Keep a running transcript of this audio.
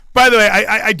By the way,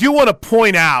 I do want to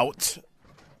point out,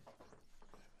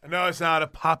 I know it's not a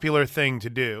popular thing to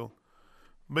do,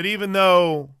 but even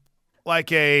though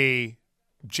like a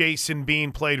Jason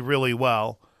Bean played really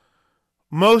well,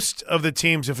 most of the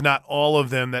teams, if not all of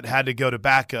them, that had to go to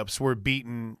backups were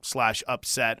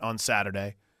beaten/upset on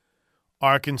Saturday.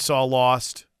 Arkansas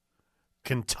lost.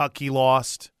 Kentucky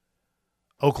lost.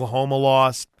 Oklahoma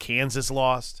lost. Kansas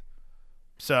lost.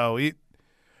 So,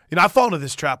 I fall into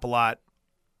this trap a lot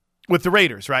with the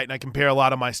Raiders, right? And I compare a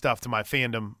lot of my stuff to my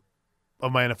fandom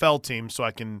of my NFL team so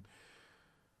I can,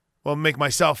 make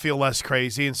myself feel less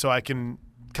crazy and so I can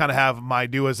kind of have my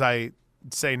do as I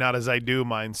say, not as I do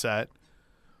mindset.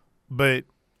 But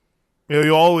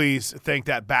you always think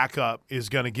that backup is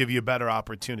going to give you a better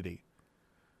opportunity.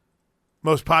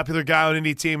 Most popular guy on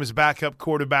any team is backup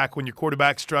quarterback when your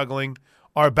quarterback's struggling,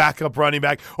 or backup running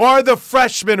back, or the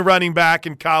freshman running back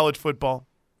in college football.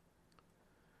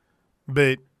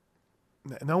 But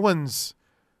no one's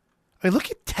 – look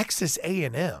at Texas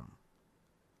A&M.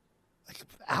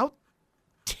 How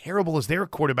terrible is their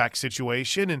quarterback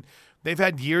situation? And they've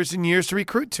had years and years to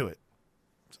recruit to it.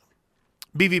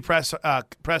 BV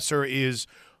Presser is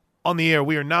on the air.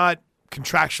 We are not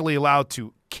contractually allowed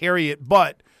to carry it,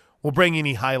 but we'll bring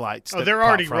any highlights. Oh, they're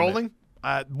already rolling?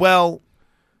 Yeah,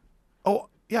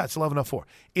 it's 11:04.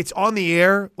 It's on the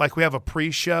air like we have a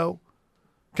pre-show.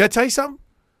 Can I tell you something?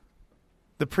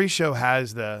 The pre-show had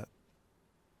the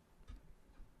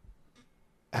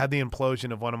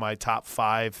implosion of one of my top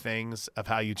 5 things of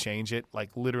how you change it,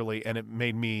 like literally, and it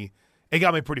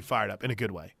got me pretty fired up in a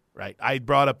good way. Right, I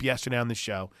brought up yesterday on the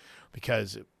show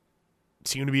because it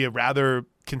seemed to be a rather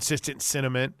consistent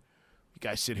sentiment. You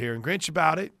guys sit here and grinch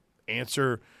about it,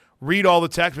 read all the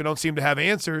text, but don't seem to have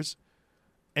answers.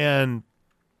 And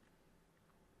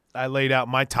I laid out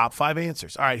my top 5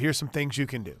 answers. All right, here's some things you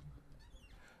can do.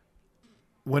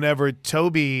 Whenever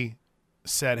Toby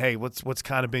said, hey, what's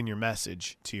kind of been your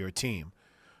message to your team,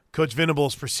 Coach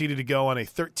Venables proceeded to go on a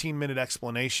 13-minute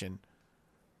explanation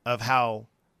of how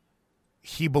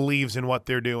he believes in what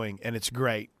they're doing, and it's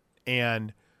great.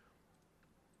 And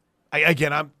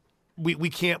we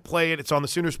can't play it. It's on the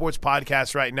Sooner Sports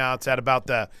Podcast right now. It's at about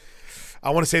the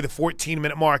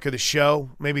 14-minute mark of the show,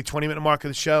 maybe 20-minute mark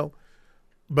of the show.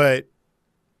 But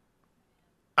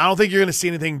I don't think you're going to see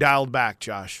anything dialed back,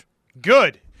 Josh.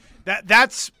 Good.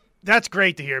 That's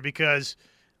great to hear, because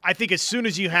I think as soon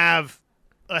as you have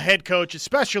a head coach,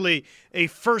 especially a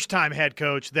first-time head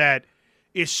coach that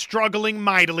is struggling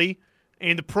mightily,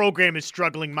 and the program is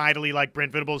struggling mightily like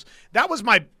Brent Venables. That was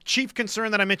my chief concern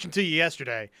that I mentioned to you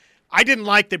yesterday. I didn't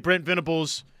like that Brent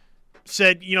Venables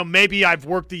said, maybe I've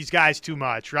worked these guys too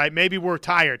much, right? Maybe we're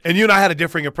tired. And you and I had a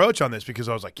differing approach on this because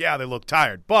I was like, yeah, they look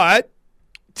tired. But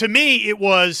to me, it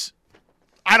was,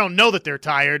 I don't know that they're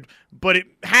tired, but it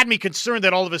had me concerned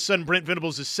that all of a sudden Brent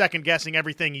Venables is second-guessing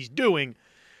everything he's doing.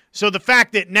 So the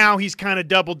fact that now he's kind of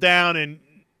doubled down and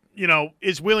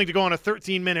is willing to go on a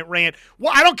 13-minute rant.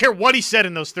 Well, I don't care what he said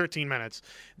in those 13 minutes.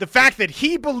 The fact that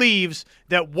he believes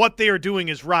that what they are doing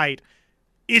is right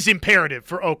is imperative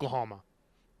for Oklahoma.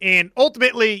 And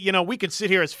ultimately, we can sit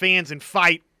here as fans and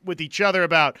fight with each other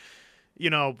about,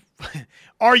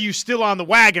 are you still on the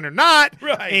wagon or not?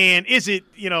 Right. And is it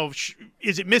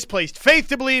misplaced faith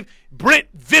to believe? Brent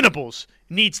Venables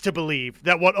needs to believe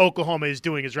that what Oklahoma is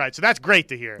doing is right. So that's great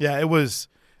to hear. Yeah, it was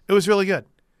really good.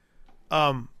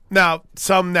 Now,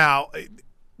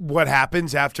 what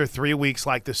happens after 3 weeks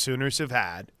like the Sooners have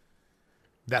had,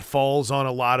 that falls on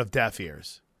a lot of deaf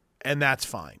ears, and that's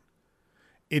fine.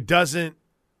 It's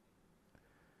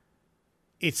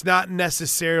not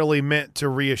necessarily meant to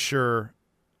reassure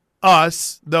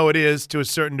us, though it is to a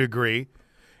certain degree.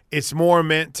 It's more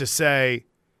meant to say,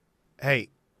 hey,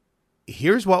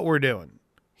 here's what we're doing.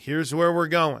 Here's where we're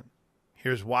going.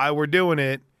 Here's why we're doing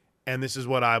it, and this is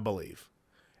what I believe.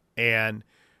 And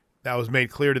that was made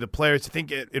clear to the players. I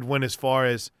think it went as far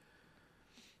as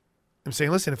I'm saying,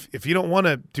 listen, if you don't want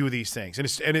to do these things,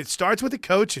 and it starts with the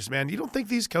coaches, man. You don't think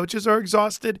these coaches are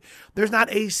exhausted? There's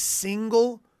not a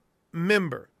single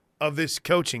member of this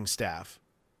coaching staff,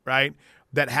 right,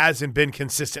 that hasn't been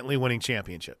consistently winning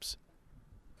championships.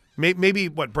 Maybe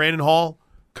Brandon Hall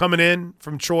coming in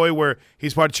from Troy, where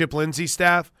he's part of Chip Lindsey's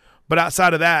staff. But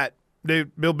outside of that,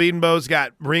 Bill Bedenbaugh's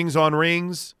got rings on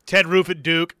rings. Ted Roof at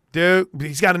Duke.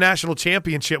 He's got a national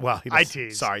championship. Well, I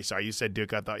tease. Sorry. You said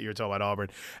Duke. I thought you were talking about Auburn.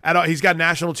 He's got a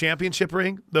national championship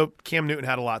ring, though Cam Newton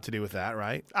had a lot to do with that,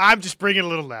 right? I'm just bringing a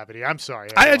little levity. I'm sorry.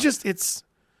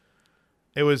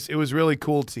 It was really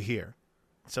cool to hear.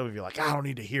 Some of you are like, I don't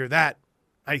need to hear that.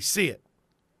 I see it.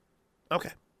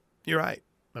 Okay. You're right.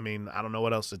 I mean, I don't know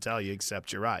what else to tell you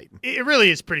except you're right. It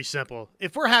really is pretty simple.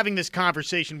 If we're having this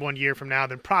conversation 1 year from now,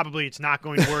 then probably it's not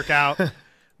going to work out.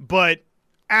 But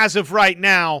as of right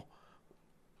now,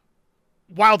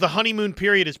 while the honeymoon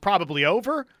period is probably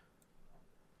over,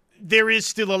 there is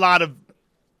still a lot of,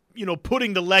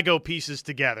 putting the Lego pieces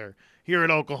together here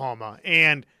at Oklahoma.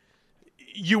 And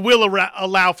you will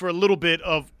allow for a little bit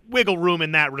of wiggle room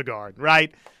in that regard,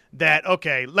 right? That,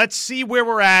 okay, let's see where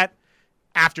we're at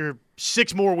after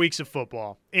 6 more weeks of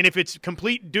football. And if it's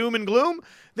complete doom and gloom,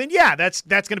 then yeah, that's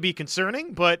going to be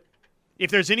concerning. But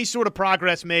if there's any sort of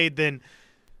progress made, then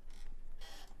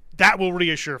that will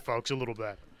reassure folks a little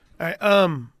bit. All right.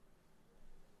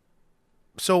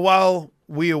 So while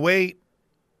we await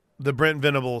the Brent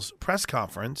Venables press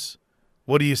conference,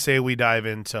 what do you say we dive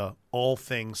into all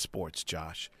things sports,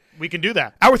 Josh? We can do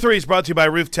that. Hour 3 is brought to you by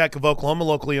Roof Tech of Oklahoma,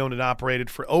 locally owned and operated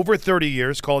for over 30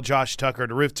 years. Call Josh Tucker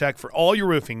to Roof Tech for all your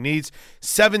roofing needs.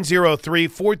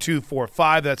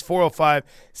 703-4245. That's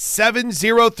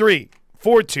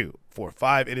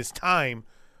 405-703-4245. It is time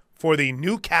for the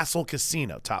Newcastle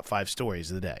Casino Top 5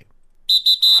 Stories of the Day.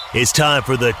 It's time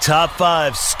for the Top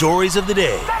 5 Stories of the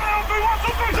Day.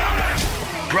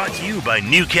 Brought to you by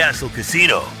Newcastle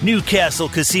Casino. Newcastle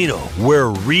Casino, where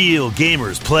real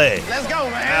gamers play. Let's go,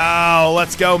 man. Oh,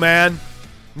 let's go, man.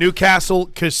 Newcastle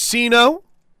Casino,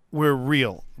 where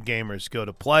real gamers go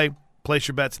to play. Place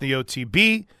your bets in the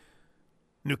OTB.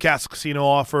 Newcastle Casino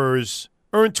offers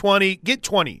earn 20, get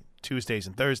 20 Tuesdays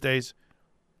and Thursdays.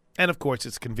 And, of course,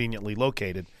 it's conveniently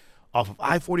located off of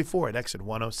I-44 at exit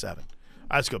 107. All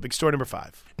right, let's go. Big story number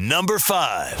 5. Number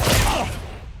 5.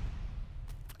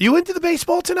 You into the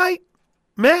baseball tonight?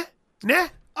 Meh? Nah?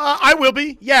 I will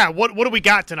be. Yeah, what do we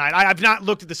got tonight? I've not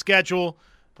looked at the schedule.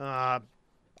 I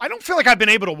don't feel like I've been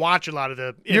able to watch a lot of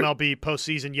the MLB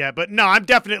postseason yet, but no, I'm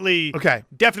definitely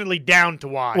down to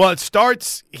watch. Well, it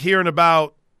starts here in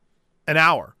about an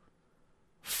hour.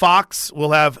 Fox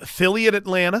will have Philly at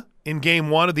Atlanta in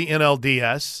Game 1 of the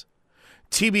NLDS.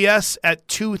 TBS at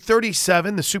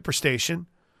 2:37, the Superstation,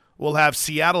 will have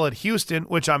Seattle at Houston,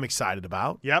 which I'm excited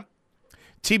about. Yep.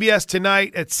 TBS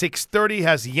tonight at 6:30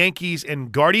 has Yankees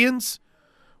and Guardians,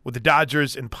 with the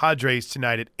Dodgers and Padres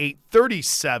tonight at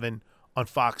 8:37 on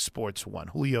Fox Sports 1.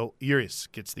 Julio Urias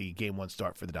gets the Game 1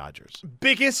 start for the Dodgers.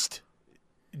 Biggest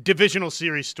divisional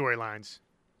series storylines.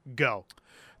 Go.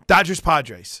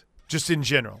 Dodgers-Padres, just in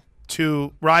general.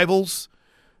 2 rivals.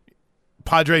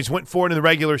 Padres went for it in the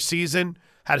regular season,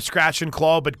 had a scratch and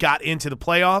claw, but got into the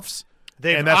playoffs.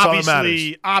 They've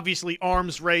obviously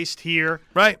arms raced here,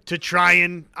 right, to try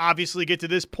and obviously get to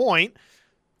this point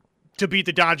to beat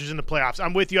the Dodgers in the playoffs.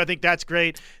 I'm with you. I think that's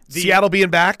great. Seattle being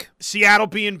back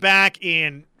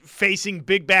and facing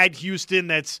big bad Houston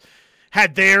that's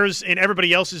had theirs and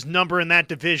everybody else's number in that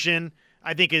division,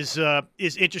 I think is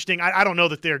interesting. I don't know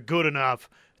that they're good enough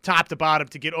top to bottom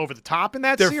to get over the top in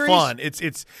that series. They're fun.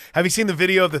 It's. Have you seen the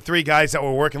video of the 3 guys that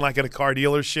were working like at a car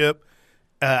dealership?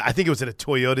 I think it was at a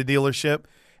Toyota dealership,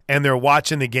 and they're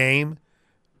watching the game,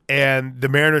 and the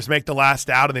Mariners make the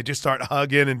last out, and they just start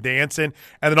hugging and dancing,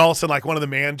 and then all of a sudden, like, one of the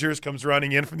managers comes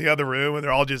running in from the other room, and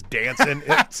they're all just dancing.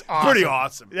 That's awesome. Pretty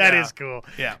awesome. That is cool.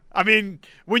 Yeah. I mean,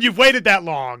 when you've waited that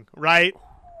long, right?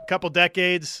 A couple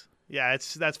decades, yeah,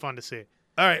 that's fun to see.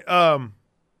 All right.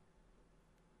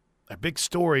 A big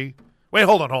story. Wait,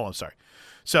 hold on. Sorry.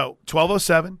 So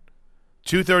 12:07,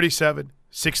 2:37.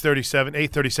 6:37,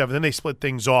 8:37. Then they split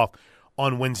things off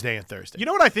on Wednesday and Thursday. You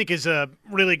know what I think is a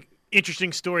really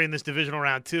interesting story in this divisional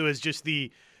round, too, is just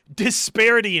the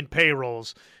disparity in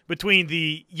payrolls between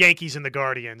the Yankees and the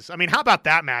Guardians. I mean, how about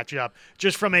that matchup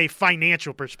just from a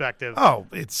financial perspective? Oh,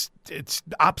 it's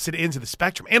opposite ends of the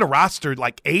spectrum and a roster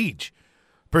like age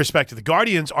perspective. The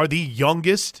Guardians are the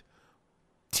youngest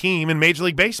team in Major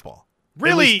League Baseball.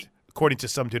 Really? According to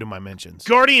some dude in my mentions.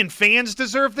 Guardian fans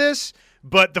deserve this,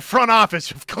 but the front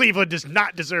office of Cleveland does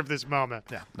not deserve this moment.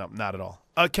 Yeah, no, not at all.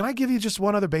 Can I give you just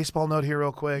one other baseball note here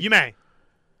real quick? You may.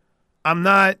 I'm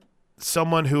not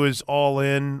someone who is all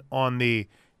in on the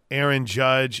Aaron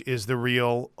Judge is the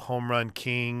real home run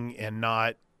king and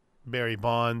not Barry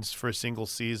Bonds for a single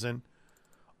season,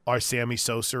 or Sammy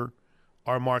Sosa,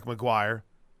 or Mark McGwire.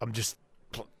 I'm just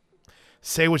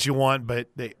say what you want, but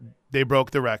they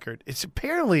broke the record. It's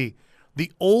apparently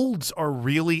the olds are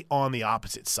really on the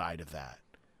opposite side of that,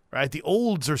 right? The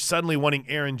olds are suddenly wanting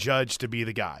Aaron Judge to be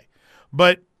the guy.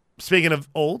 But speaking of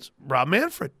olds, Rob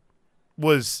Manfred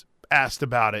was asked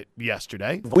about it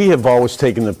yesterday. We have always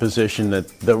taken the position that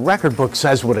the record book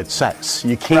says what it says.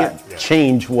 You can't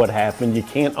change what happened. You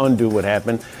can't undo what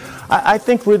happened. I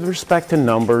think with respect to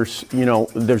numbers,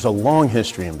 there's a long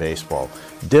history in baseball.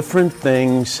 different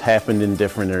things happened in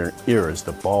different eras.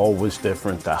 The ball was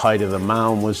different. The height of the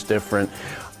mound was different.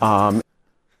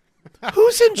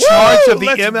 Who's in charge of the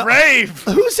let's rave.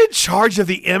 Who's in charge of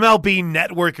the MLB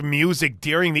Network music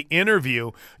during the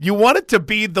interview? You want it to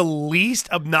be the least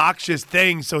obnoxious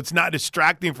thing so it's not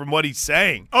distracting from what he's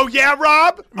saying. Oh, yeah,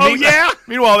 Rob? Oh, yeah?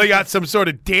 Meanwhile, they got some sort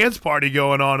of dance party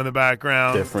going on in the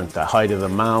background. Different. The height of the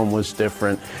mound was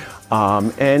different.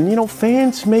 And,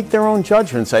 fans make their own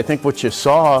judgments. I think what you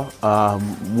saw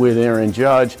with Aaron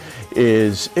Judge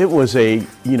is it was a,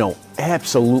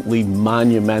 absolutely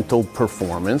monumental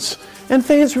performance, and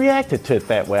fans reacted to it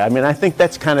that way. I mean, I think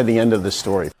that's kind of the end of the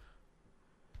story.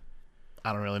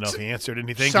 I don't really know if he answered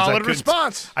anything. Solid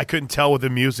response. I couldn't tell with the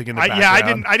music in the background.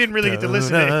 Yeah, I didn't really get to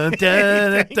listen to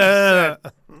it.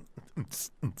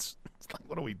 It's like,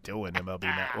 what are we doing, MLB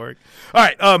Network? All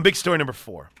right, big story number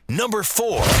 4. Number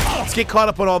 4. Let's get caught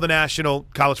up on all the national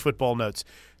college football notes.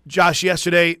 Josh,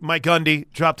 yesterday, Mike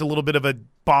Gundy dropped a little bit of a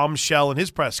bombshell in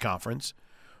his press conference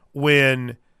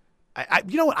when,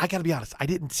 you know what, I got to be honest, I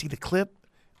didn't see the clip.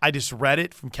 I just read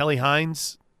it from Kelly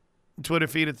Hines' Twitter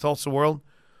feed at Tulsa World,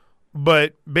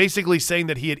 but basically saying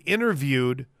that he had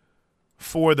interviewed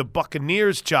for the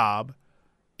Buccaneers job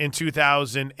in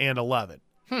 2011,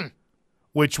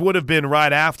 which would have been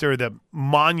right after the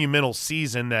monumental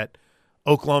season that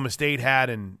Oklahoma State had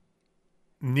and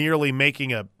nearly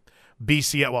making a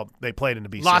BCS. Well, they played in the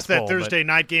BCS Lost that Bowl, Thursday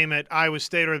night game at Iowa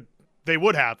State, or they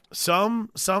would have. Some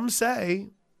say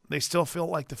they still feel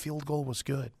like the field goal was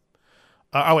good.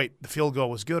 The field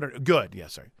goal was good.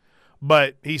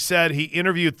 But he said he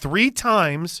interviewed 3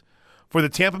 times for the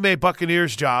Tampa Bay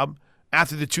Buccaneers job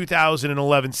after the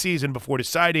 2011 season before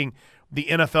deciding the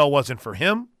NFL wasn't for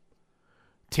him.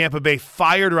 Tampa Bay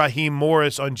fired Raheem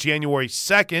Morris on January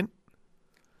 2nd,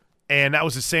 and that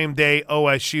was the same day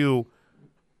OSU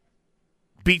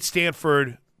beat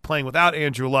Stanford playing without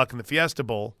Andrew Luck in the Fiesta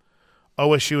Bowl.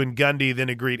 OSU and Gundy then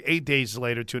agreed 8 days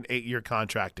later to an 8-year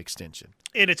contract extension.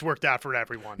 And it's worked out for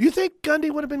everyone. You think Gundy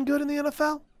would have been good in the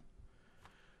NFL?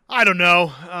 I don't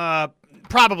know.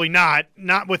 Probably not.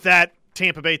 Not with that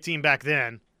Tampa Bay team back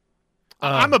then.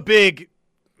 I'm a big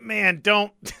man.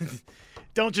 Don't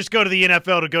just go to the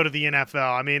NFL to go to the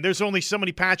NFL. I mean, there's only so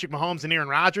many Patrick Mahomes and Aaron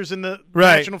Rodgers in the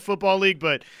National Football League.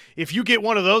 But if you get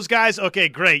one of those guys, okay,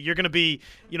 great. You're going to be,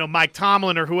 Mike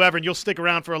Tomlin or whoever, and you'll stick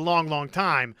around for a long, long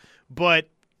time. But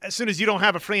as soon as you don't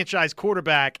have a franchise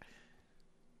quarterback,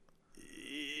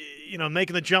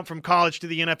 making the jump from college to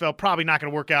the NFL, probably not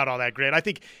going to work out all that great. I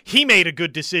think he made a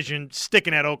good decision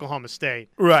sticking at Oklahoma State.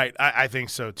 Right. I think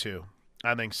so, too.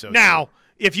 Now,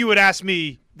 if you would ask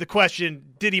me the question,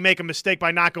 did he make a mistake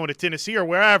by not going to Tennessee or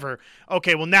wherever?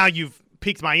 Okay, well, now you've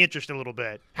piqued my interest a little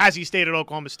bit. Has he stayed at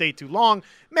Oklahoma State too long?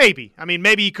 Maybe. I mean,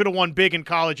 maybe he could have won big in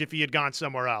college if he had gone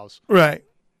somewhere else. Right.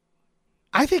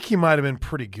 I think he might have been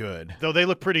pretty good. Though they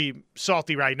look pretty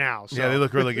salty right now. So. Yeah, they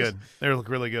look really good. They look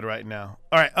really good right now.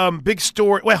 All right, big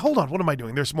story. Wait, hold on. What am I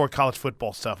doing? There's more college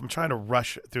football stuff. I'm trying to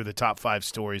rush through the top 5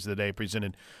 stories of the day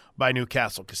presented by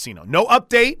Newcastle Casino. No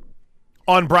update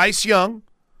on Bryce Young,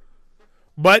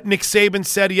 but Nick Saban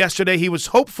said yesterday he was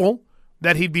hopeful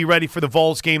that he'd be ready for the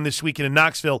Vols game this weekend in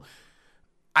Knoxville.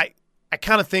 I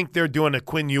kind of think they're doing a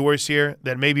Quinn Ewers here,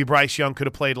 that maybe Bryce Young could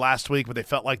have played last week, but they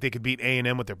felt like they could beat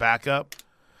A&M with their backup.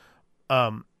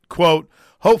 Quote,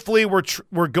 hopefully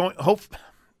we're going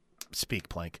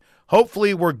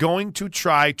to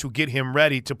try to get him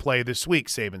ready to play this week,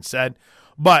 Saban said.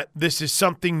 But this is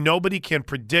something nobody can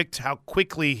predict how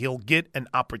quickly he'll get an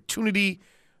opportunity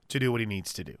to do what he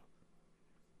needs to do.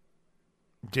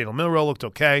 Jalen Milroe looked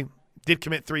okay. Did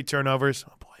commit 3 turnovers.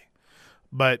 Oh, boy.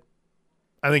 But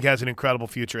I think has an incredible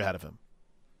future ahead of him.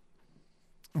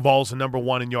 Vols are number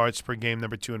 1 in yards per game,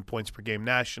 number 2 in points per game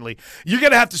nationally. You're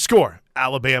going to have to score,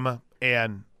 Alabama,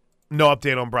 and no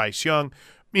update on Bryce Young.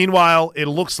 Meanwhile, it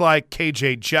looks like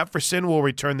KJ Jefferson will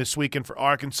return this weekend for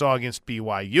Arkansas against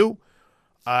BYU.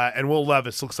 And Will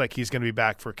Levis looks like he's going to be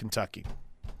back for Kentucky.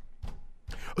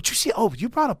 Did you see? Oh, you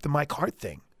brought up the Mike Hart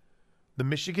thing. The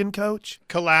Michigan coach.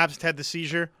 Collapsed, had the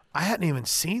seizure. I hadn't even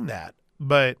seen that.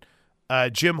 But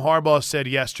Jim Harbaugh said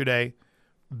yesterday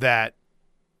that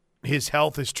his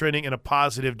health is trending in a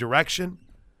positive direction.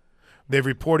 They've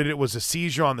reported it was a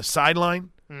seizure on the sideline,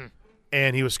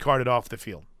 and he was carted off the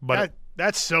field. But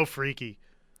that's so freaky.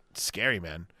 It's scary,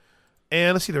 man.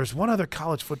 And let's see, there's one other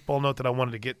college football note that I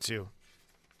wanted to get to.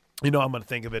 I'm going to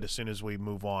think of it as soon as we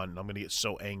move on. I'm going to get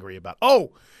so angry about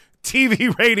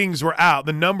TV ratings were out.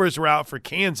 The numbers were out for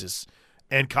Kansas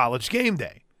and College Game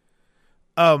Day.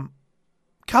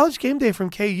 College Game Day from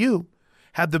KU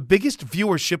had the biggest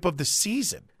viewership of the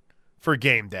season for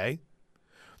Game Day.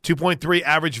 2.3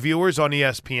 average viewers on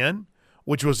ESPN,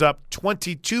 which was up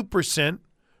 22%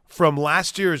 from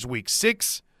last year's Week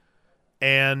 6.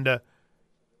 And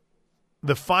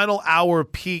the final hour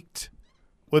peaked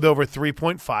with over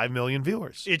 3.5 million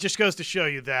viewers. It just goes to show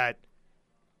you that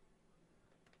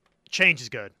change is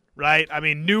good, right? I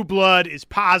mean, new blood is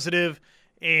positive,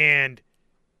 and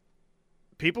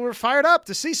people are fired up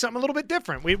to see something a little bit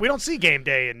different. We don't see game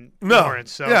day in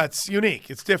Lawrence. So. Yeah, it's unique.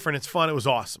 It's different. It's fun. It was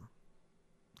awesome.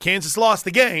 Kansas lost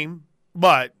the game,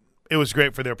 but it was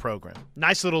great for their program.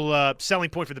 Nice little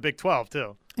selling point for the Big 12,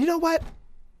 too. You know what?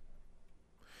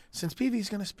 Since BV's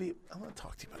going to speak, I want to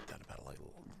talk to you about that about like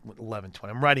 11:20.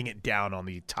 I'm writing it down on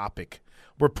the topic.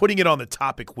 We're putting it on the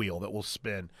topic wheel that will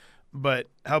spin. But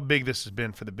how big this has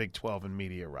been for the Big 12 in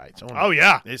media rights.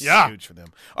 It's huge for them.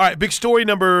 All right, big story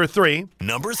number 3.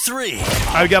 Number 3.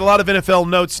 I've got a lot of NFL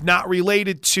notes not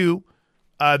related to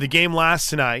the game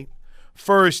last night.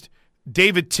 First,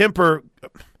 David Tepper,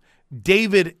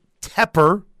 the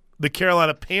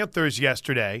Carolina Panthers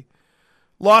yesterday,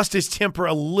 lost his temper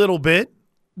a little bit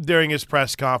during his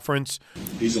press conference.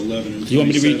 He's 11. You want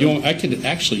me to read? I could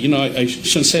actually, I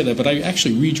shouldn't say that, but I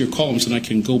actually read your columns and I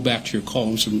can go back to your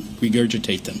columns and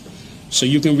regurgitate them. So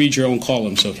you can read your own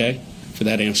columns, okay, for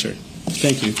that answer.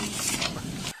 Thank you.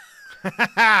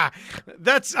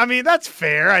 That's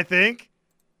fair, I think.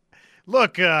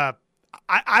 Look,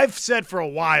 I've said for a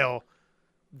while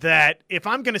that if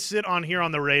I'm going to sit on here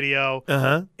on the radio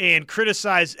and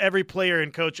criticize every player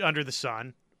and coach under the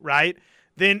sun, right,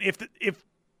 then if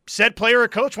said player or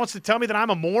coach wants to tell me that I'm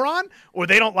a moron or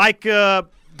they don't like the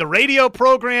radio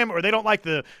program or they don't like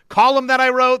the column that I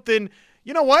wrote, then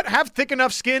you know what? Have thick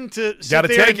enough skin to sit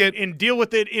there and deal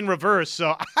with it in reverse.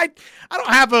 So I don't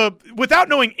have without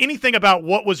knowing anything about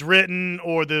what was written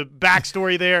or the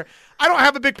backstory there, I don't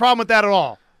have a big problem with that at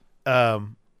all. I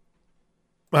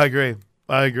agree.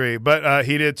 But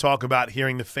he did talk about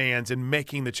hearing the fans and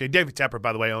making the change. David Tepper,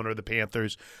 by the way, owner of the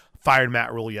Panthers, fired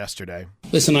Matt Rule yesterday.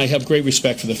 Listen, I have great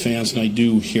respect for the fans, and I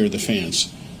do hear the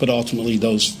fans. But ultimately,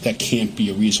 that can't be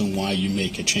a reason why you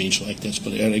make a change like this.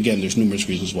 But again, there's numerous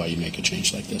reasons why you make a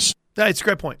change like this. It's a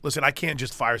great point. Listen, I can't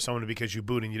just fire someone because you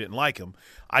booed and you didn't like him.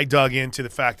 I dug into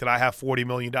the fact that I have $40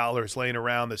 million laying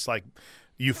around that's like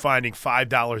you finding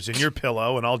 $5 in your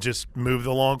pillow, and I'll just move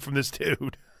along from this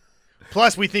dude.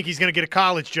 Plus, we think he's going to get a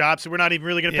college job, so we're not even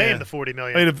really going to pay him the $40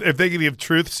 million. I mean, if they could give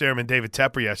truth serum and David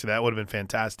Tepper yesterday, that would have been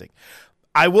fantastic.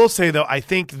 I will say, though, I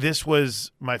think this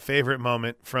was my favorite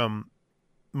moment from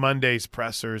Monday's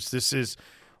pressers. This is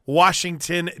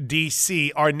Washington,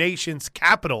 D.C., our nation's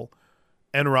capital,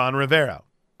 and Ron Rivera.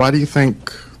 Why do you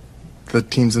think the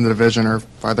teams in the division are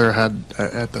farther ahead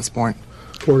at this point?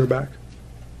 Quarterback.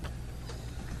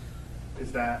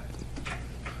 Is that?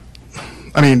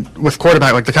 I mean, with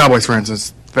quarterback, like the Cowboys, for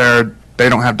instance, they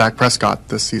don't have Dak Prescott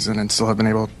this season and still have been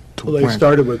able to win. They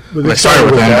started with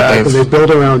Dak, and they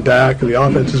build around Dak, and the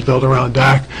offense is built around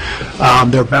Dak.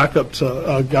 Their backup's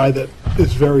a guy that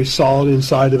is very solid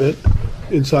inside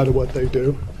of what they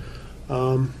do.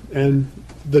 And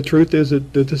the truth is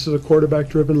that this is a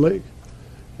quarterback-driven league.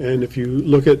 And if you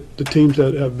look at the teams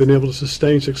that have been able to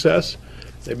sustain success,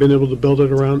 they've been able to build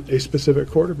it around a specific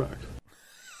quarterback.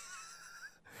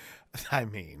 I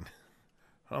mean,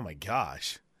 oh my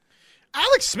gosh.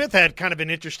 Alex Smith had kind of an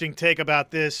interesting take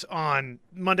about this on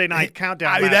Monday Night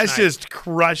Countdown. I mean, that's just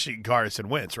crushing Carson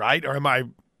Wentz, right? Or am I?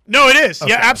 No, it is.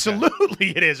 Okay, yeah,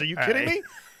 absolutely it is. Are you kidding right.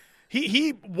 me?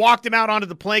 He walked him out onto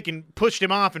the plank and pushed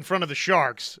him off in front of the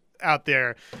Sharks out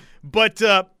there. But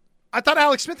I thought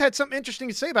Alex Smith had something interesting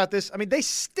to say about this. I mean, they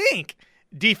stink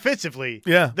defensively.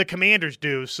 Yeah. The Commanders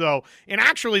do. So, and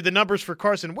actually the numbers for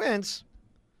Carson Wentz,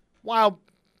 while –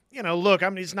 look, I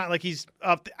mean, it's not like he's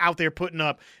out there putting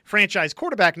up franchise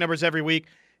quarterback numbers every week.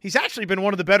 He's actually been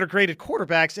one of the better graded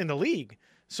quarterbacks in the league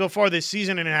so far this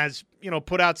season and has,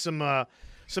 put out some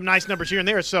nice numbers here and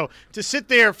there. So to sit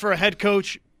there for a head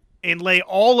coach and lay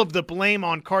all of the blame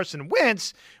on Carson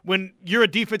Wentz when you're a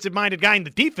defensive-minded guy and the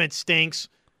defense stinks,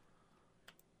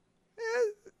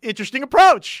 interesting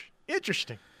approach.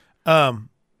 Interesting. I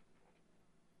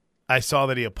saw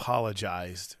that he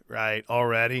apologized, right,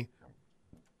 already.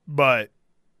 But,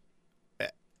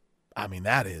 I mean,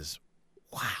 that is,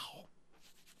 wow.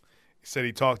 He said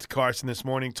he talked to Carson this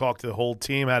morning, talked to the whole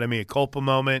team, had a mea culpa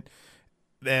moment,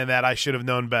 and that I should have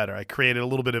known better. I created a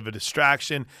little bit of a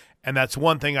distraction, and that's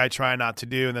one thing I try not to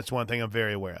do, and that's one thing I'm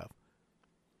very aware of.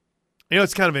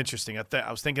 It's kind of interesting.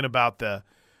 I was thinking about the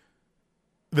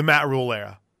Matt Rule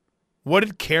era. What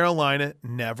did Carolina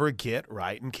never get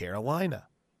right in Carolina?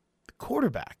 The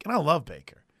quarterback. And I love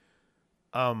Baker.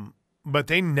 But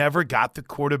they never got the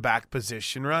quarterback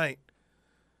position right.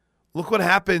 Look what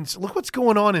happens. Look what's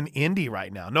going on in Indy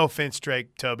right now. No offense,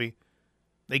 Drake, Toby.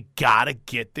 They got to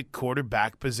get the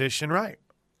quarterback position right.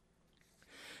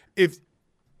 If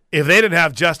they didn't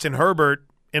have Justin Herbert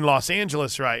in Los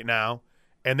Angeles right now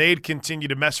and they'd continue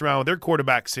to mess around with their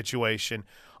quarterback situation,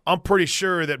 I'm pretty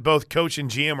sure that both coach and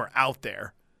GM are out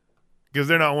there because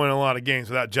they're not winning a lot of games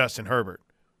without Justin Herbert.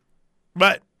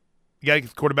 But you got to get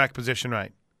the quarterback position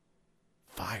right.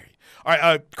 Fire. All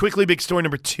right, quickly, big story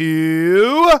number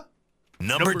 2.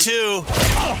 Number 2.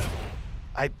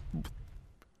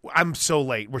 I'm so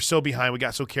late. We're so behind. We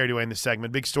got so carried away in this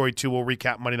segment. Big story 2, we'll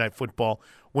recap Monday Night Football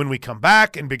when we come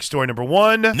back. And big story number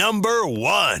 1. Number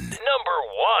 1.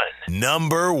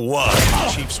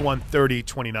 Chiefs won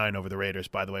 30-29 over the Raiders,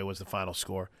 by the way, was the final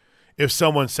score. If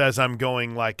someone says I'm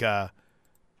going like a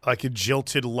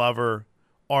jilted lover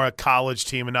or a college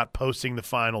team and not posting the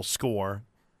final score,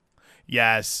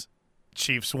 yes,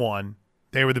 Chiefs won.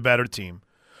 They were the better team.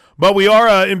 But we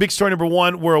are, in big story number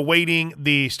 1, we're awaiting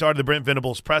the start of the Brent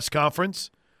Venables press conference.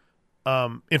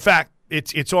 In fact,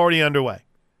 it's already underway.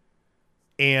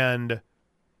 And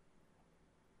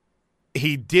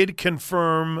he did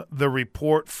confirm the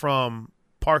report from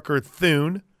Parker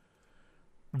Thune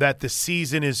that the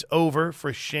season is over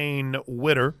for Shane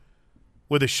Witter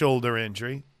with a shoulder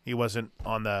injury. He wasn't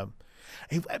on the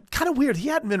 – kind of weird. He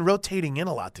hadn't been rotating in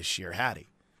a lot this year, had he?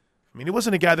 I mean, he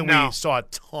wasn't a guy that we saw a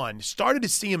ton. Started to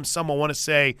see him some, I want to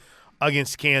say,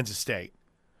 against Kansas State.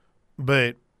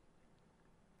 But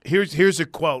here's a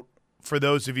quote for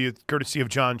those of you, courtesy of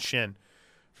John Shin.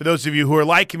 For those of you who are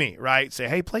like me, right, say,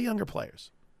 hey, play younger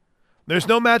players. There's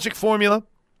no magic formula.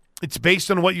 It's based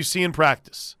on what you see in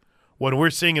practice. What we're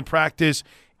seeing in practice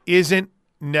isn't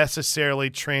necessarily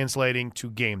translating to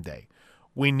game day.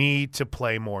 We need to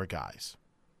play more guys.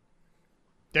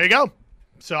 There you go.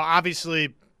 So,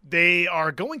 obviously, they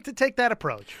are going to take that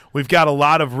approach. We've got a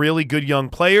lot of really good young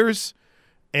players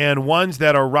and ones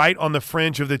that are right on the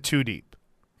fringe of the 2 deep.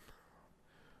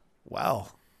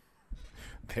 Well,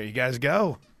 there you guys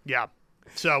go. Yeah.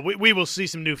 So we will see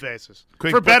some new faces,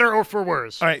 for better or for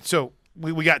worse. All right, so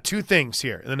we got 2 things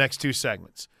here in the next 2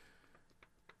 segments.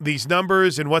 These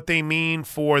numbers and what they mean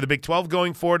for the Big 12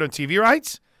 going forward on TV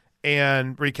rights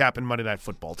and recapping Monday Night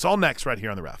Football. It's all next right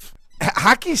here on The Ref.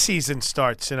 Hockey season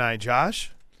starts tonight,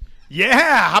 Josh.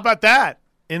 Yeah, how about that?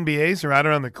 NBA's right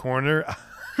around the corner.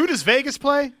 Who does Vegas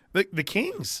play? The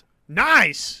Kings.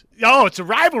 Nice. Oh, it's a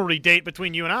rivalry date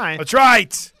between you and I. That's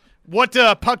right. What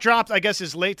puck drops, I guess,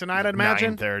 is late tonight, I'd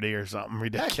imagine? 9:30 or something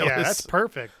ridiculous. Yeah, that's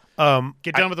perfect.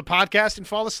 Get done with the podcast and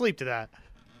fall asleep to that.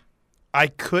 I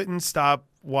couldn't stop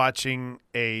watching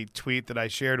a tweet that I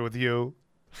shared with you.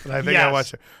 And I think I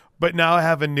watched it. But now I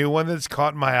have a new one that's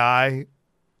caught my eye.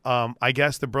 I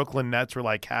guess the Brooklyn Nets were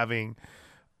like having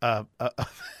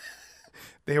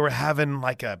they were having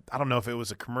like I don't know if it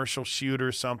was a commercial shoot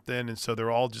or something, and so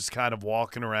they're all just kind of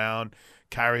walking around,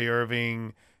 Kyrie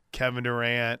Irving, Kevin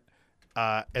Durant,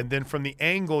 and then from the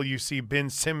angle you see Ben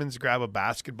Simmons grab a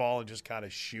basketball and just kind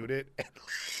of shoot it.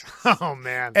 Oh,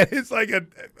 man. And it's like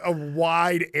a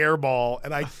wide air ball,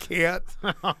 and I can't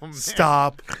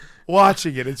stop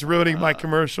watching it. It's ruining my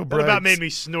commercial breaks. That about made me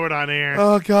snort on air.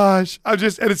 Oh, gosh. And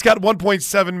it's got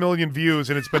 1.7 million views,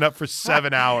 and it's been up for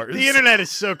 7 hours. The internet is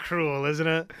so cruel, isn't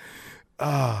it?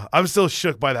 I'm still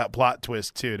shook by that plot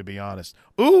twist, too, to be honest.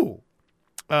 Ooh.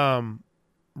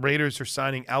 Raiders are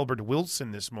signing Albert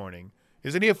Wilson this morning.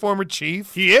 Isn't he a former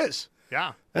Chief? He is.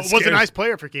 Yeah. Was a nice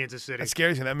player for Kansas City. That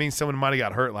scares me. That means someone might have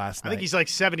got hurt last night. I think he's like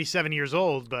 77 years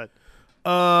old, but.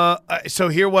 So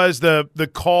here was the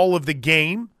call of the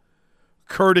game,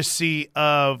 courtesy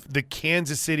of the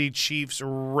Kansas City Chiefs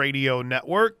radio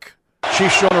network.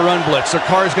 Chiefs showing a run blitz. Their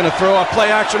car is going to throw a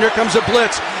play action. Here comes a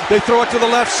blitz. They throw it to the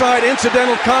left side.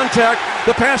 Incidental contact.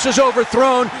 The pass is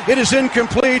overthrown. It is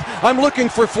incomplete. I'm looking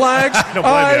for flags.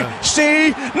 I see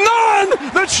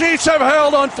none. The Chiefs have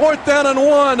held on 4th down and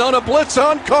 1 on a blitz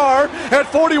on Carr at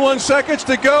 41 seconds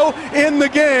to go in the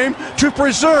game to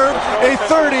preserve a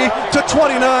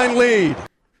 30-29 lead.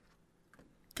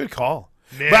 Good call.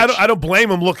 But I don't blame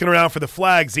him looking around for the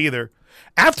flags either.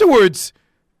 Afterwards,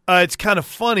 it's kind of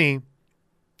funny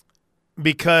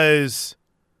because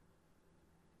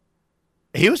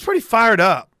he was pretty fired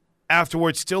up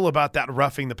afterwards still about that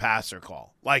roughing the passer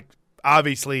call. Like,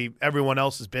 obviously, everyone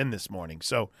else has been this morning.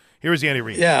 So here's Andy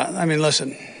Reid. Yeah, I mean,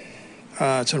 listen,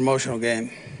 it's an emotional game.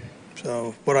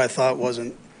 So what I thought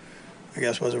wasn't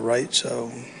right.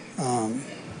 So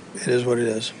it is what it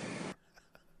is.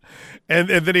 And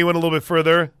then he went a little bit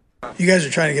further. You guys are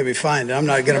trying to get me fined. I'm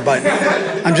not going to bite.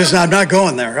 I'm not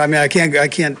going there. I mean, I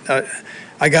can't.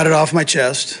 I got it off my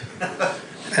chest,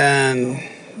 and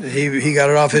he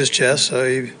got it off his chest.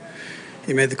 So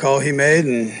he made the call he made,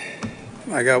 and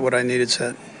I got what I needed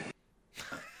set.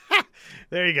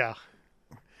 There you go.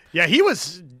 Yeah, he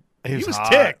was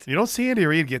hot. ticked. You don't see Andy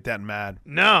Reid get that mad.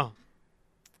 No.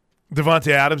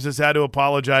 Davante Adams has had to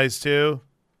apologize too.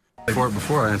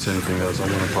 Before I answer anything else, I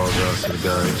want to apologize to the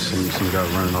guy. Some guy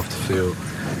running off the field,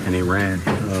 and he ran,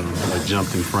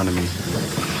 jumped in front of me.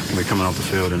 We're coming off the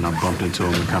field, and I bumped into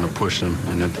him and kind of pushed him,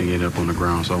 and then he ended up on the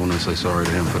ground. So I want to say sorry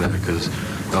to him for that, because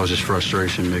that was just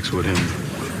frustration mixed with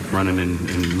him running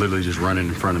and literally just running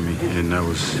in front of me, and that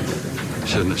was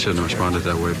shouldn't have responded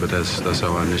that way. But that's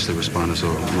how I initially responded. So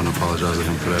I want to apologize to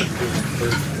him for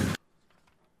that.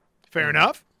 Fair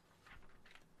enough.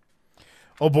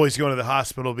 Old boy's going to the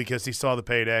hospital because he saw the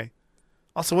payday.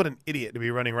 Also, what an idiot to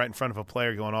be running right in front of a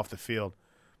player going off the field.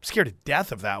 I'm scared to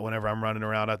death of that whenever I'm running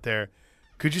around out there.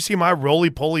 Could you see my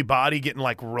roly-poly body getting,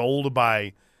 rolled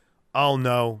by, oh,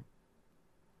 no.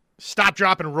 Stop,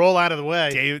 drop, and roll out of the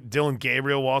way. Dylan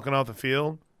Gabriel walking off the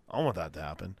field? I don't want that to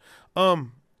happen.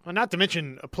 Well, not to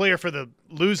mention a player for the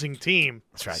losing team.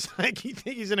 That's right. It's like you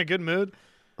think he's in a good mood?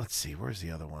 Let's see. Where's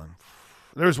the other one?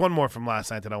 There was one more from last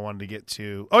night that I wanted to get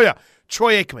to. Oh, yeah.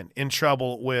 Troy Aikman in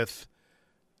trouble with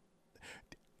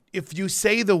 – if you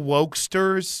say the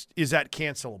wokesters, is that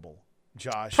cancelable,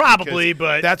 Josh? Probably, because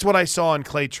but – that's what I saw on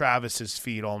Clay Travis's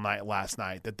feed all night last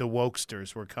night, that the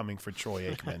wokesters were coming for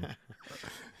Troy Aikman.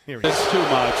 It's too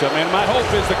much. I mean, my hope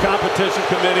is the competition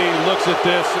committee looks at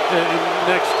this in the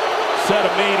next set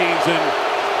of meetings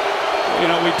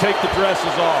and, we take the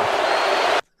dresses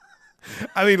off.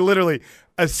 I mean, literally –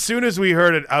 as soon as we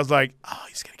heard it, I was like, oh,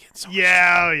 he's going to get in so much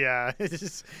trouble. Yeah.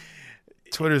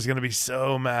 Twitter's going to be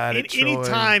so mad at Troy.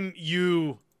 Anytime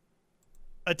you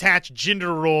attach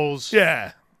gender roles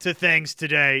to things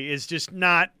today is just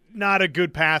not a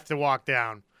good path to walk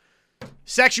down.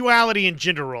 Sexuality and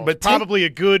gender roles, but probably a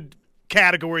good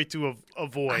category to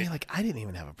avoid. I didn't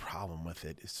even have a problem with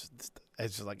it. It's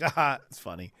just like, it's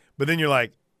funny. But then you're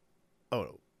like,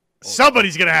 oh,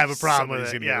 somebody's going to have a problem with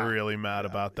it. Somebody's going to get really mad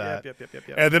about that. Yep.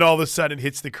 And then all of a sudden it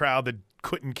hits the crowd that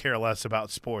couldn't care less about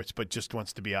sports but just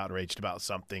wants to be outraged about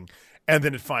something. And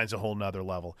then it finds a whole nother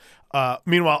level.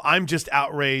 Meanwhile, I'm just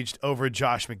outraged over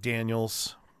Josh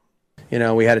McDaniels.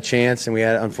 We had a chance, and we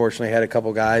unfortunately had a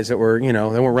couple guys that were, they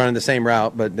weren't running the same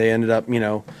route, but they ended up,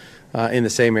 in the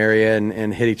same area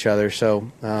and hit each other.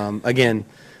 So, again,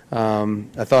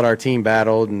 I thought our team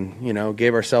battled and,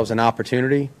 gave ourselves an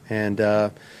opportunity,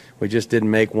 and we just didn't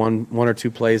make one or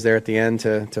two plays there at the end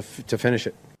to finish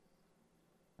it.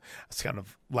 I was kind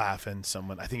of laughing.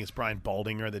 I think it's Brian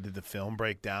Baldinger that did the film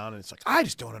breakdown, and it's like, I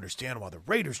just don't understand why the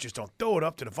Raiders just don't throw it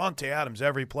up to Davante Adams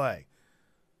every play.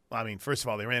 Well, I mean, first of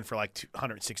all, they ran for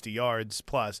 260 yards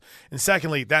plus, and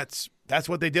secondly, that's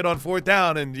what they did on fourth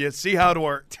down, and you see how it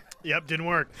worked. Yep, didn't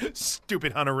work.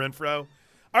 Stupid Hunter Renfrow.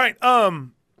 All right,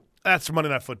 that's Monday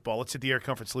Night Football. Let's hit the Air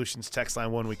Comfort Solutions text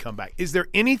line when we come back. Is there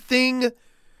anything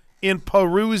in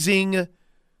perusing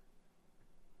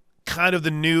kind of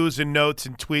the news and notes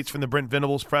and tweets from the Brent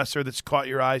Venables presser that's caught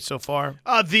your eye so far?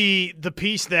 The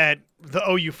piece that the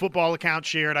OU football account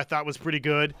shared I thought was pretty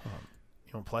good.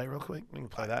 You want to play it real quick? We can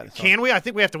play that. Can we? I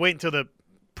think we have to wait until the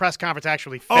press conference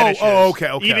actually finishes. Okay.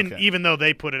 Even though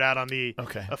they put it out on the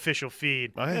official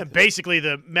feed. Basically,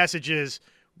 the message is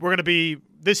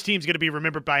this team's going to be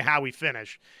remembered by how we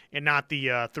finish and not the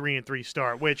 3-3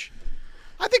 start, which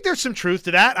I think there's some truth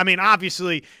to that. I mean,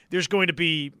 obviously, there's going to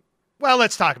be – well,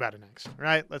 let's talk about it next,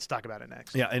 right? Let's talk about it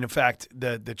next. Yeah, and in fact,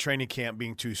 the training camp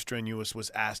being too strenuous was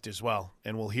asked as well,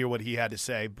 and we'll hear what he had to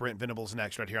say. Brent Venables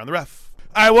next right here on The Ref.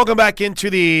 All right, welcome back into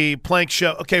the Plank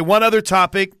Show. Okay, one other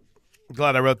topic. I'm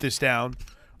glad I wrote this down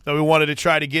that we wanted to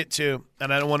try to get to,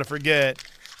 and I don't want to forget,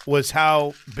 was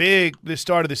how big the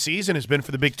start of the season has been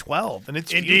for the Big 12 and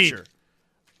its future.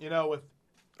 With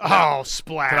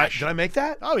splash. Did I make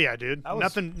that? Oh, yeah, dude.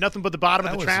 Nothing but the bottom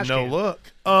of the trash can. Look.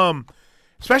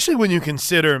 Especially when you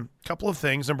consider a couple of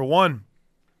things. Number one,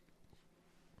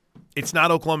 it's not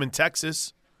Oklahoma and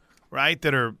Texas, right,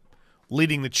 that are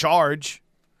leading the charge.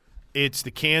 It's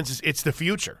the Kansas. It's the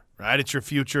future, right? It's your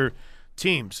future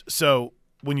teams. So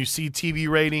when you see TV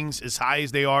ratings as high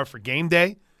as they are for game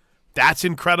day, that's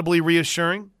incredibly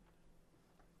reassuring.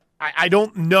 I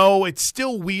don't know. It's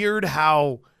still weird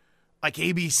how,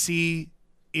 ABC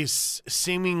is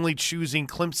seemingly choosing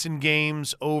Clemson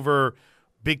games over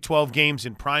Big 12 games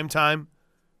in prime time.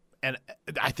 And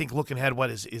I think looking ahead, what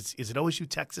is it OSU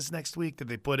Texas next week? Did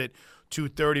they put it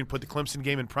 2:30 and put the Clemson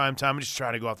game in prime time? I'm just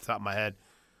trying to go off the top of my head.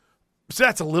 So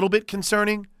that's a little bit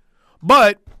concerning.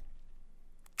 But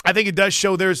I think it does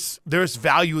show there's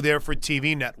value there for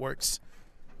TV networks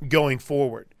going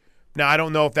forward. Now, I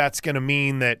don't know if that's going to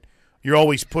mean that you're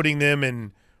always putting them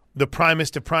in the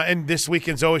primest of prime. And this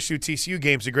weekend's OSU TCU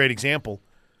game's a great example.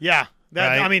 Yeah.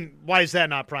 Right? I mean, why is that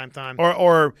not prime time?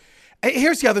 Or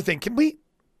here's the other thing.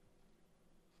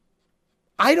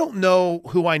 I don't know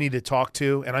who I need to talk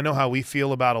to, and I know how we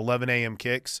feel about 11 a.m.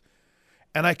 kicks,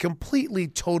 and I completely,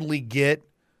 totally get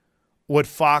what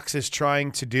Fox is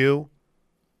trying to do,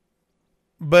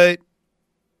 but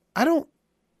I don't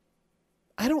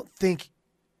think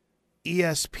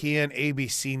ESPN,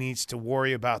 ABC needs to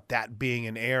worry about that being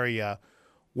an area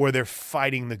where they're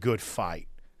fighting the good fight,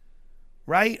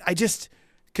 right?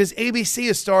 Because ABC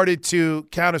has started to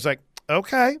counter, it's like,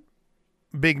 okay,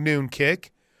 big noon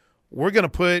kick. We're going to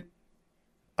put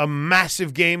a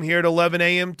massive game here at 11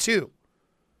 a.m. too.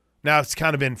 Now, it's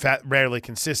kind of been rarely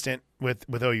consistent with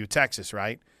OU Texas,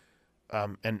 right?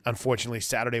 And unfortunately,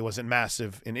 Saturday wasn't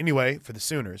massive in any way for the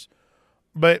Sooners.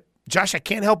 But, Josh, I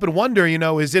can't help but wonder,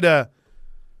 is it a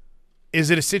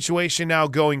situation now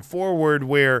going forward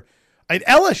where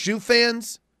LSU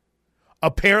fans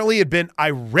apparently had been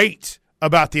irate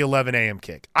about the 11 a.m.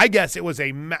 kick. I guess it was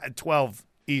a 12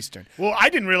 Eastern. Well, I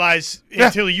didn't realize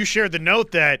until you shared the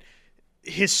note that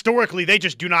historically they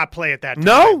just do not play at that time.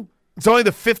 No. It's only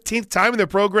the 15th time in their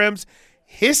program's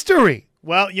history.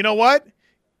 Well, you know what?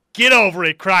 Get over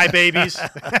it, crybabies.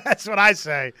 That's what I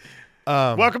say.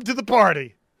 Welcome to the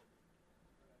party.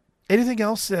 Anything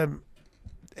else on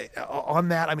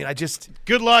that? I mean,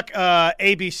 Good luck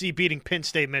ABC beating Penn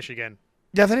State, Michigan.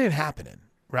 Yeah, that ain't happening,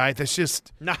 right? That's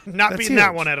just not that's beating huge.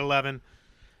 that one at 11.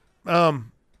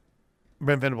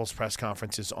 Brent Venables' press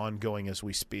conference is ongoing as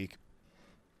we speak.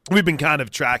 We've been kind of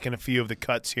tracking a few of the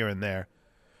cuts here and there.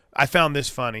 I found this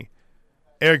funny.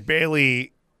 Eric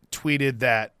Bailey tweeted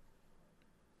that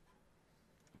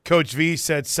Coach V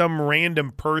said some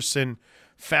random person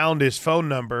found his phone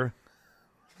number.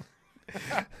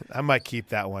 I might keep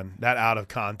that one. That out of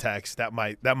context. That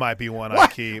might be one I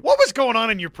keep. What was going on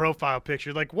in your profile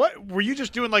picture? Like, what were you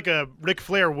just doing? Like a Ric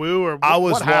Flair woo, or I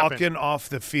was what happened? walking off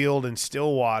the field in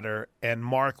Stillwater, and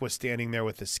Mark was standing there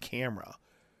with his camera.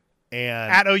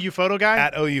 And at OU Photo Guy?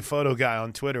 At OU Photo Guy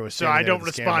on Twitter was. So I don't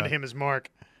respond to him as Mark.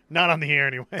 Not on the air,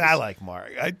 anyway. I like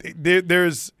Mark.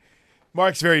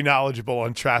 Mark's very knowledgeable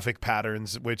on traffic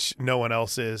patterns, which no one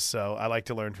else is. So I like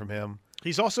to learn from him.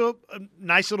 He's also a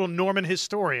nice little Norman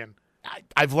historian.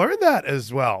 I've learned that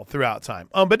as well throughout time.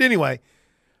 But anyway,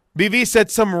 BV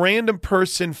said some random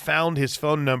person found his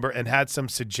phone number and had some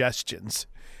suggestions.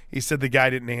 He said the guy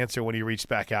didn't answer when he reached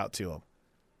back out to him.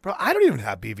 Bro, I don't even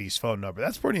have BV's phone number.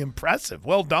 That's pretty impressive.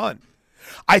 Well done.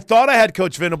 I thought I had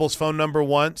Coach Venable's phone number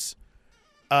once,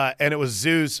 and it was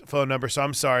Zoo's phone number, so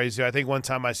I'm sorry, Zoo. I think one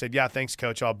time I said, yeah, thanks,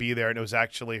 Coach, I'll be there, and it was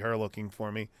actually her looking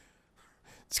for me.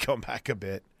 Let's go back a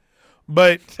bit.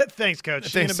 But thanks,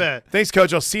 Coach. See you in a bit. Thanks,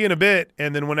 Coach. I'll see you in a bit.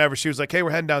 And then whenever she was like, hey,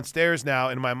 we're heading downstairs now,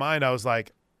 in my mind I was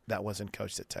like, that wasn't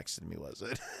Coach that texted me, was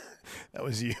it? That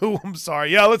was you. I'm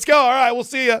sorry. Yeah, let's go. All right, we'll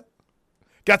see you.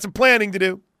 Got some planning to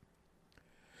do.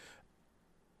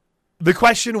 The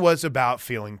question was about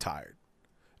feeling tired.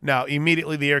 Now,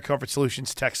 immediately the Air Comfort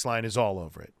Solutions text line is all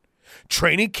over it.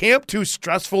 Training camp too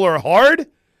stressful or hard?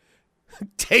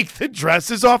 Take the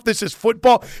dresses off. This is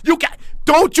football.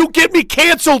 Don't you get me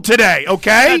canceled today,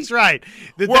 okay? That's right.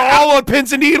 We're all on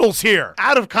pins and needles here.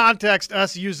 Out of context,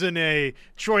 us using a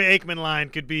Troy Aikman line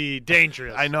could be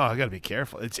dangerous. I know. I got to be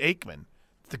careful. It's Aikman.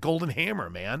 It's the golden hammer,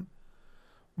 man.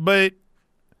 But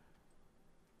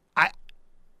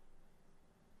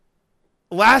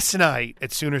last night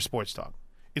at Sooner Sports Talk,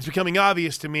 it's becoming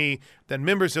obvious to me that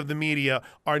members of the media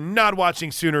are not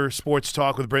watching Sooner Sports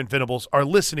Talk with Brent Venables, are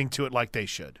listening to it like they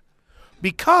should.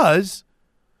 Because,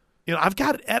 I've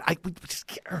got it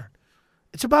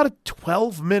it's about a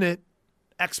 12-minute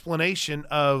explanation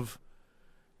of,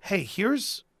 hey,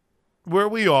 here's where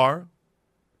we are,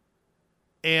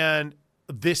 and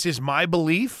this is my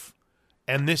belief,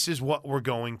 and this is what we're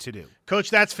going to do. Coach,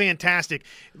 that's fantastic.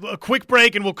 A quick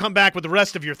break, and we'll come back with the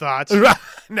rest of your thoughts.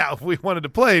 Now, if we wanted to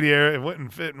play it here, it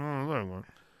wouldn't fit.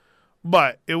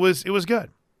 But it was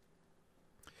good.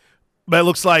 But it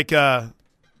looks like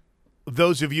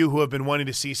those of you who have been wanting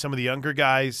to see some of the younger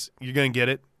guys, you're going to get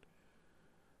it.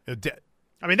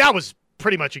 I mean, that was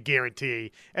pretty much a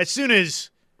guarantee. As soon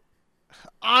as,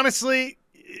 honestly,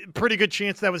 pretty good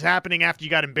chance that was happening after you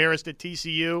got embarrassed at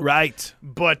TCU. Right.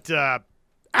 But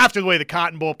after the way the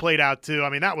Cotton Bowl played out, too, I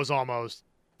mean, that was almost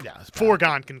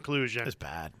foregone conclusion. It's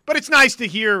bad. But it's nice to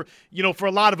hear, for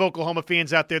a lot of Oklahoma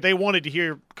fans out there, they wanted to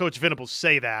hear Coach Venables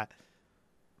say that.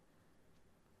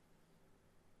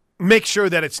 Make sure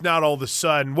that it's not all of a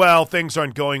sudden, well, things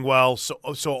aren't going well, so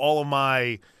all of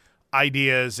my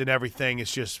ideas and everything is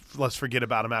just, let's forget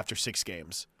about them after 6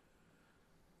 games.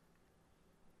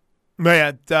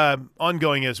 Yeah,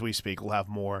 ongoing as we speak. We'll have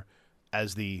more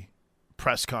as the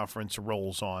press conference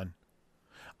rolls on.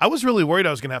 I was really worried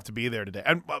I was going to have to be there today.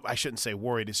 I shouldn't say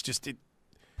worried. It's just it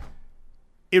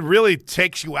really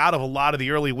takes you out of a lot of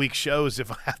the early week shows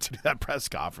if I have to do that press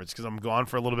conference because I'm gone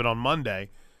for a little bit on Monday,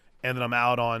 and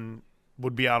then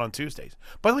would be out on Tuesdays.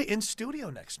 By the way, in studio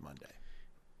next Monday.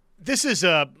 This is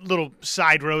a little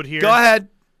side road here. Go ahead.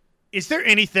 Is there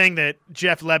anything that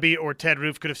Jeff Lebby or Ted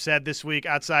Roof could have said this week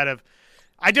outside of,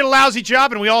 I did a lousy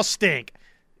job and we all stink?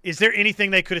 Is there anything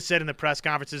they could have said in the press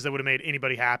conferences that would have made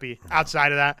anybody happy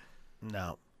outside of that?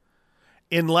 No.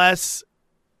 Unless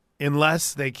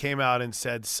they came out and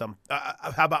said some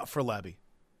how about for Lebby?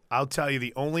 I'll tell you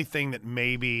the only thing that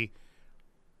maybe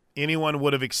anyone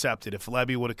would have accepted if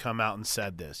Lebby would have come out and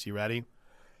said this. You ready?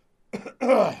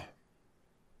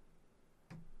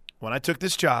 When I took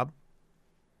this job,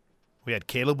 we had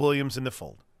Caleb Williams in the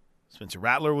fold. Spencer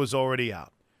Rattler was already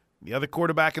out. The other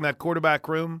quarterback in that quarterback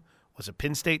room was a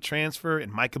Penn State transfer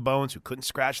and Micah Bowens, who couldn't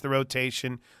scratch the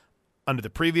rotation under the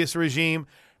previous regime,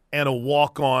 and a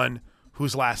walk-on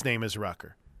whose last name is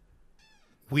Rucker.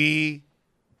 We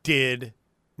did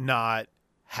not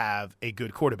have a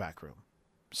good quarterback room.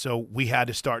 So we had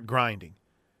to start grinding.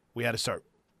 We had to start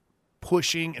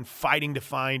pushing and fighting to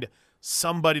find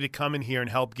somebody to come in here and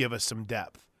help give us some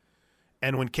depth.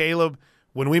 And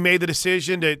when we made the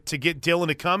decision to get Dylan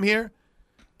to come here,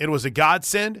 it was a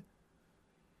godsend.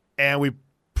 And we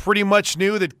pretty much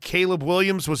knew that Caleb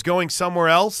Williams was going somewhere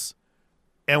else.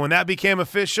 And when that became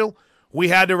official, we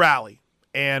had to rally.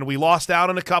 And we lost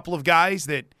out on a couple of guys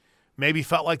that maybe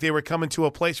felt like they were coming to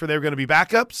a place where they were going to be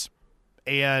backups.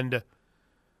 And,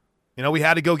 we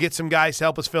had to go get some guys to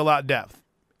help us fill out depth.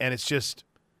 And it's just,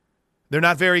 they're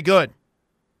not very good.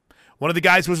 One of the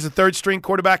guys was the third-string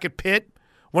quarterback at Pitt.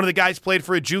 One of the guys played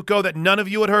for a JUCO that none of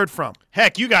you had heard from.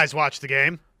 Heck, you guys watched the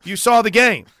game. You saw the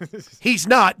game. He's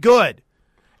not good.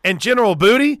 And General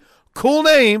Booty, cool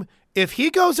name. If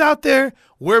he goes out there,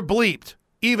 we're bleeped.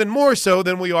 Even more so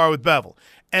than we are with Bevel.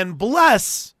 And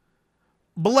bless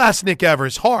Nick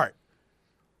Evers' heart.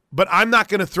 But I'm not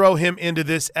going to throw him into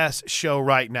this S show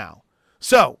right now.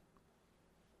 So,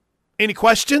 any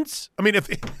questions? I mean, if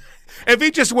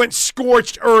he just went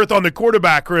scorched earth on the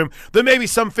quarterback room, then maybe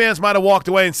some fans might have walked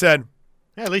away and said,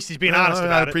 yeah, at least he's being honest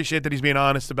about it. I appreciate that he's being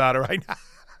honest about it right now.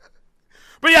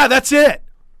 But yeah, that's it.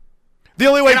 The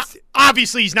only way,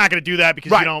 obviously, he's not going to do that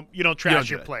because you don't trash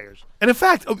your players. And in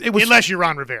fact, it was unless you're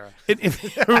Ron Rivera, and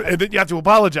then you have to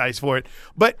apologize for it.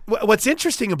 But what's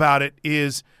interesting about it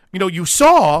is, you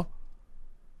saw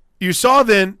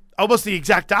then almost the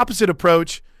exact opposite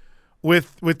approach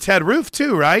with Ted Roof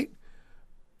too, right?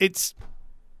 Let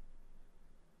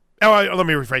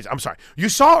me rephrase it. I'm sorry. You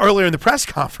saw earlier in the press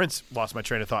conference, lost my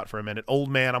train of thought for a minute. Old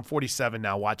man, I'm 47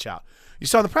 now, watch out. You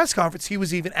saw in the press conference, he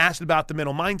was even asked about the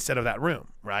mental mindset of that room,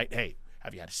 right? Hey,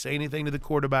 have you had to say anything to the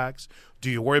quarterbacks? Do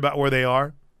you worry about where they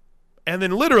are? And then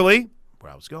literally,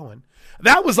 where I was going,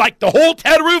 that was like the whole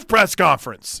Ted Roof press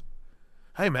conference.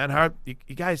 Hey, man, how are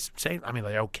you guys saying? I mean,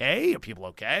 are they okay? Are people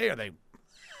okay? Are they?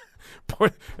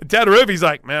 Ted Roof, he's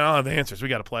like, man, I don't have the answers. We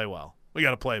got to play well. We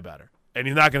got to play better. And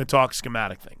he's not going to talk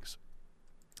schematic things.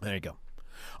 There you go. All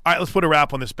right, let's put a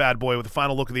wrap on this bad boy with a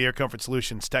final look at the Air Comfort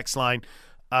Solutions text line.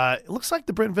 It looks like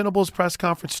the Brent Venables press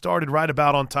conference started right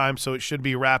about on time, so it should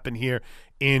be wrapping here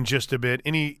in just a bit.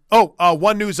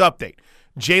 One news update.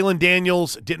 Jalen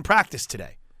Daniels didn't practice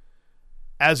today.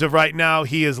 As of right now,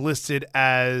 he is listed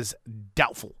as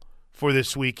doubtful for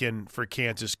this weekend for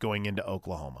Kansas going into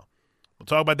Oklahoma. We'll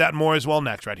talk about that and more as well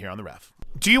next right here on The Ref.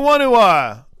 Do you want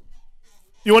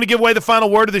to give away the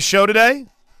final word of the show today?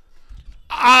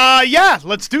 Yeah,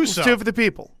 let's do so. Let's do it for the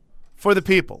people. For the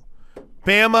people.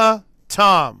 Bama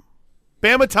Tom,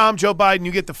 Joe Biden,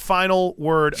 you get the final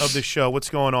word of the show. What's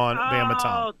going on, Bama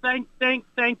Tom? Oh,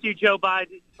 thank you, Joe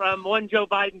Biden. From one Joe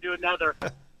Biden to another.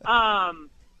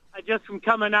 I just am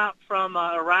coming out from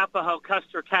Arapahoe,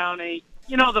 Custer County.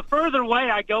 The further away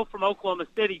I go from Oklahoma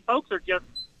City, folks are just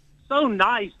so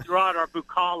nice throughout our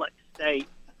bucolic state.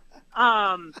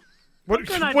 What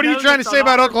are you trying to say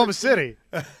about Oklahoma City?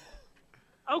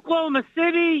 Oklahoma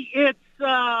City, it's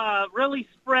really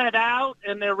spread out,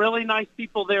 and there are really nice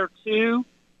people there too.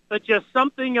 But just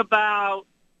something about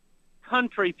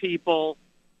country people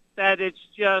that it's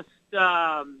just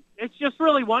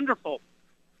really wonderful.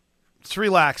 It's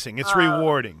relaxing. It's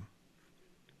rewarding.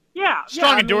 Yeah.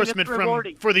 Strong endorsement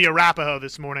for the Arapahoe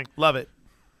this morning. Love it.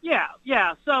 Yeah.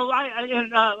 So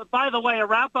by the way,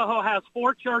 Arapahoe has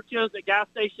 4 churches, a gas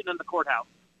station, and the courthouse.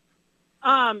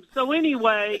 So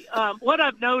anyway, what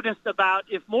I've noticed about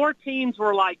if more teams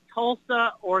were like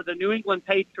Tulsa or the New England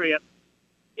Patriots,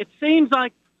 it seems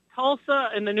like Tulsa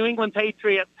and the New England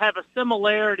Patriots have a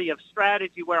similarity of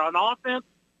strategy where on offense,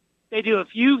 they do a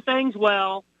few things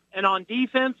well, and on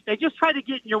defense, they just try to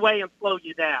get in your way and slow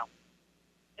you down.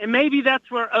 And maybe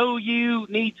that's where OU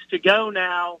needs to go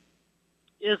now,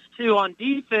 is to, on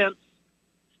defense,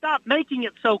 stop making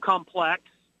it so complex,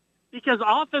 because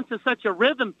offense is such a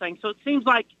rhythm thing. So it seems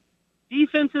like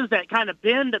defenses that kind of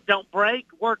bend, that don't break,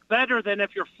 work better than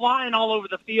if you're flying all over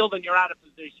the field and you're out of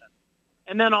position.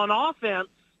 And then on offense,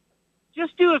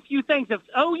 just do a few things. If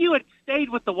OU had stayed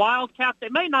with the Wildcats, they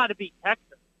may not have beat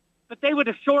Texas, but they would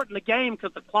have shortened the game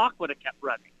because the clock would have kept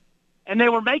running. And they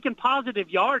were making positive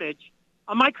yardage.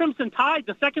 On my Crimson Tide,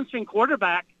 the second-string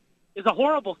quarterback is a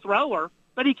horrible thrower,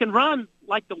 but he can run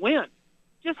like the wind.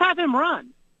 Just have him run.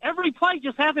 Every play,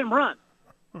 just have him run.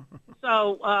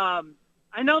 So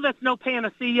I know that's no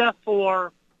panacea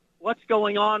for what's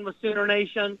going on with Sooner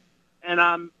Nation, and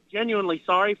I'm genuinely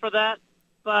sorry for that.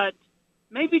 But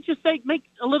maybe just make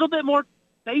a little bit more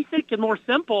basic and more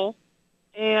simple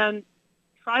and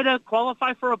try to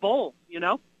qualify for a bowl,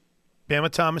 Bama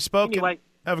Tom has spoken. Anyway.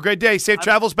 Have a great day. Safe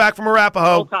travels back from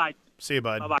Arapahoe. Roll Tide. See you,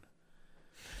 bud.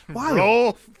 Bye-bye. Wow.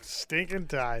 Roll stinking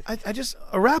Tide.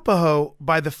 Arapahoe,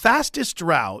 by the fastest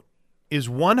route, is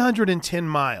 110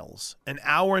 miles, an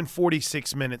hour and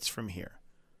 46 minutes from here.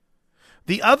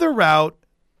 The other route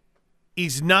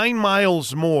is 9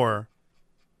 miles more,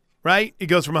 right? It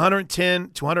goes from 110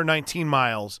 to 119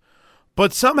 miles,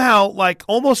 but somehow like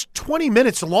almost 20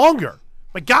 minutes longer.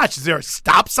 My gosh, is there a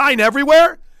stop sign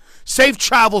everywhere? Safe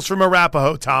travels from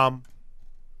Arapahoe, Tom.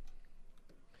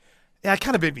 Yeah, it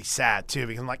kind of made me sad, too,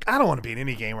 because I'm like, I don't want to be in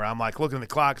any game where I'm like looking at the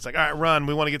clock. It's like, all right, run.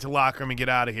 We want to get to the locker room and get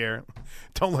out of here.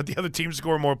 Don't let the other team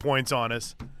score more points on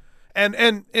us. And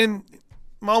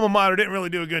my alma mater didn't really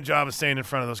do a good job of staying in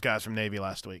front of those guys from Navy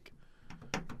last week.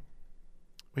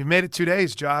 We've made it 2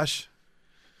 days, Josh.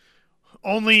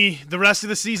 Only the rest of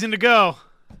the season to go.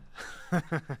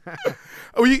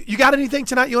 Oh, you got anything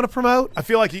tonight you want to promote? I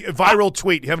feel like a viral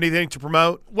tweet. You have anything to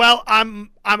promote? Well, I'm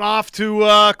off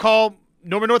to call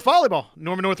Norman North Volleyball,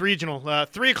 Norman North Regional,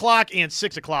 3 o'clock and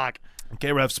 6 o'clock.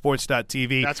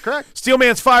 KREFSports.tv. That's correct.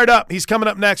 Steelman's fired up. He's coming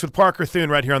up next with Parker Thune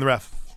right here on the Ref.